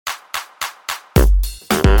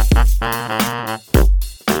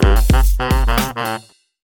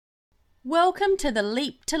Welcome to the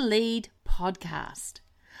Leap to Lead podcast.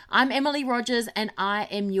 I'm Emily Rogers and I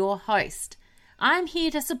am your host. I'm here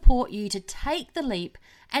to support you to take the leap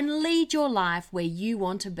and lead your life where you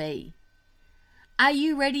want to be. Are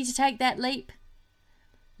you ready to take that leap?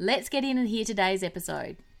 Let's get in and hear today's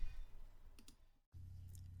episode.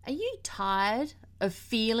 Are you tired of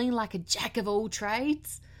feeling like a jack of all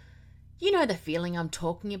trades? You know the feeling I'm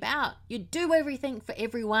talking about. You do everything for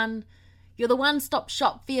everyone. You're the one-stop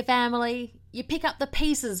shop for your family. You pick up the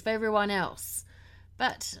pieces for everyone else.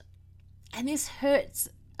 But, and this hurts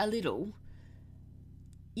a little,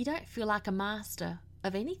 you don't feel like a master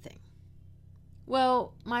of anything.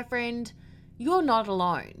 Well, my friend, you're not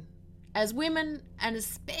alone. As women, and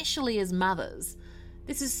especially as mothers,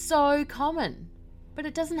 this is so common, but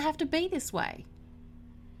it doesn't have to be this way.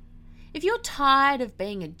 If you're tired of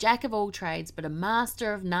being a jack of all trades but a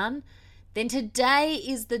master of none, then today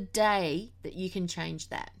is the day that you can change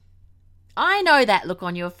that. I know that look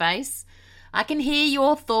on your face. I can hear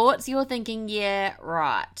your thoughts. You're thinking, yeah,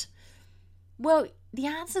 right. Well, the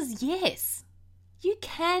answer is yes. You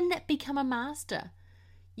can become a master.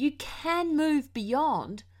 You can move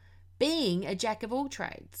beyond being a jack of all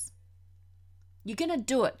trades. You're going to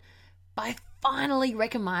do it by finally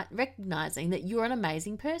recognizing that you're an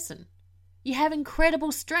amazing person. You have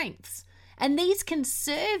incredible strengths, and these can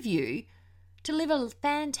serve you to live a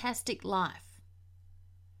fantastic life.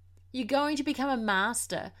 You're going to become a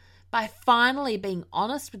master by finally being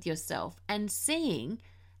honest with yourself and seeing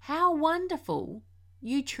how wonderful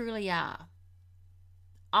you truly are.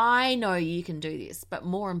 I know you can do this, but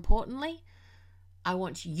more importantly, I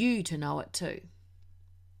want you to know it too.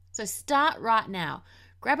 So start right now.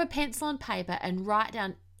 Grab a pencil and paper and write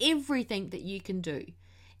down everything that you can do,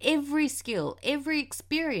 every skill, every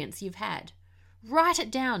experience you've had. Write it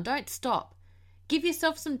down. Don't stop. Give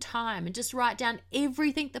yourself some time and just write down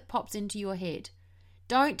everything that pops into your head.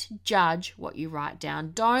 Don't judge what you write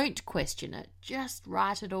down. Don't question it. Just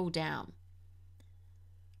write it all down.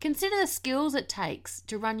 Consider the skills it takes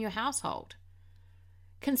to run your household.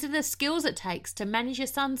 Consider the skills it takes to manage your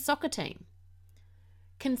son's soccer team.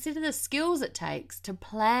 Consider the skills it takes to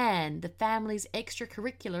plan the family's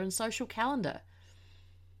extracurricular and social calendar.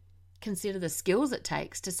 Consider the skills it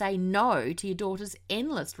takes to say no to your daughter's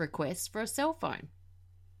endless requests for a cell phone.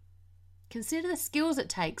 Consider the skills it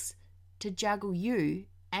takes to juggle you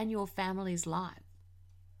and your family's life.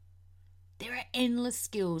 There are endless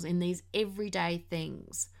skills in these everyday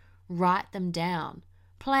things. Write them down.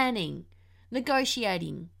 Planning,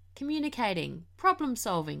 negotiating, communicating, problem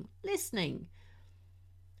solving, listening.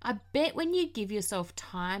 I bet when you give yourself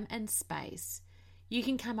time and space, you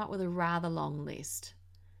can come up with a rather long list.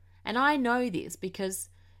 And I know this because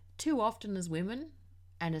too often as women,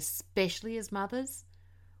 and especially as mothers,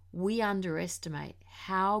 we underestimate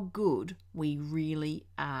how good we really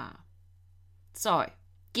are. So,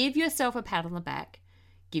 give yourself a pat on the back,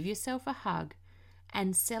 give yourself a hug,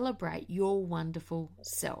 and celebrate your wonderful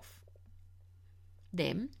self.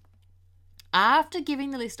 Then, after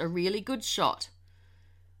giving the list a really good shot,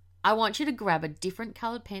 I want you to grab a different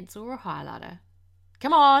coloured pencil or highlighter.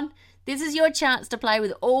 Come on, this is your chance to play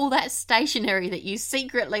with all that stationery that you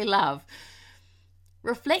secretly love.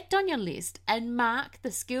 Reflect on your list and mark the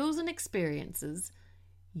skills and experiences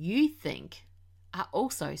you think are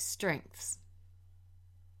also strengths.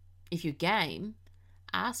 If you're game,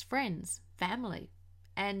 ask friends, family,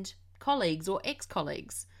 and colleagues or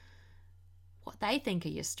ex-colleagues what they think are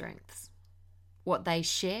your strengths. What they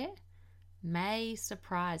share may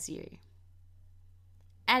surprise you.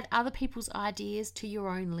 Add other people's ideas to your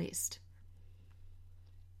own list.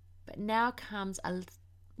 But now comes a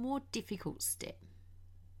more difficult step.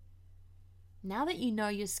 Now that you know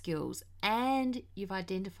your skills and you've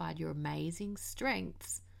identified your amazing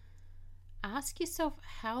strengths, ask yourself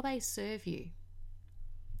how they serve you.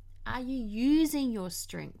 Are you using your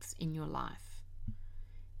strengths in your life?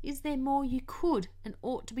 Is there more you could and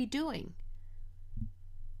ought to be doing?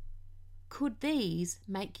 Could these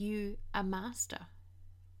make you a master?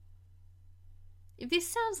 If this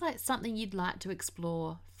sounds like something you'd like to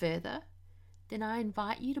explore further, then I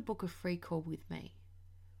invite you to book a free call with me.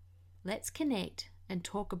 Let's connect and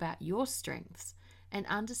talk about your strengths and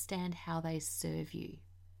understand how they serve you.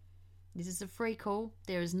 This is a free call.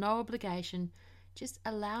 There is no obligation. Just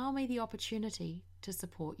allow me the opportunity to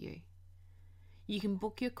support you. You can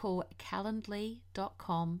book your call at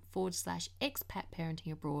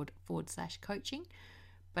calendly.com/expatparentingabroad/coaching,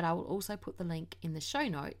 but I will also put the link in the show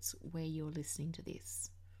notes where you're listening to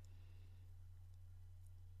this.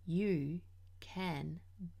 You can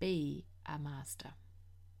be a master.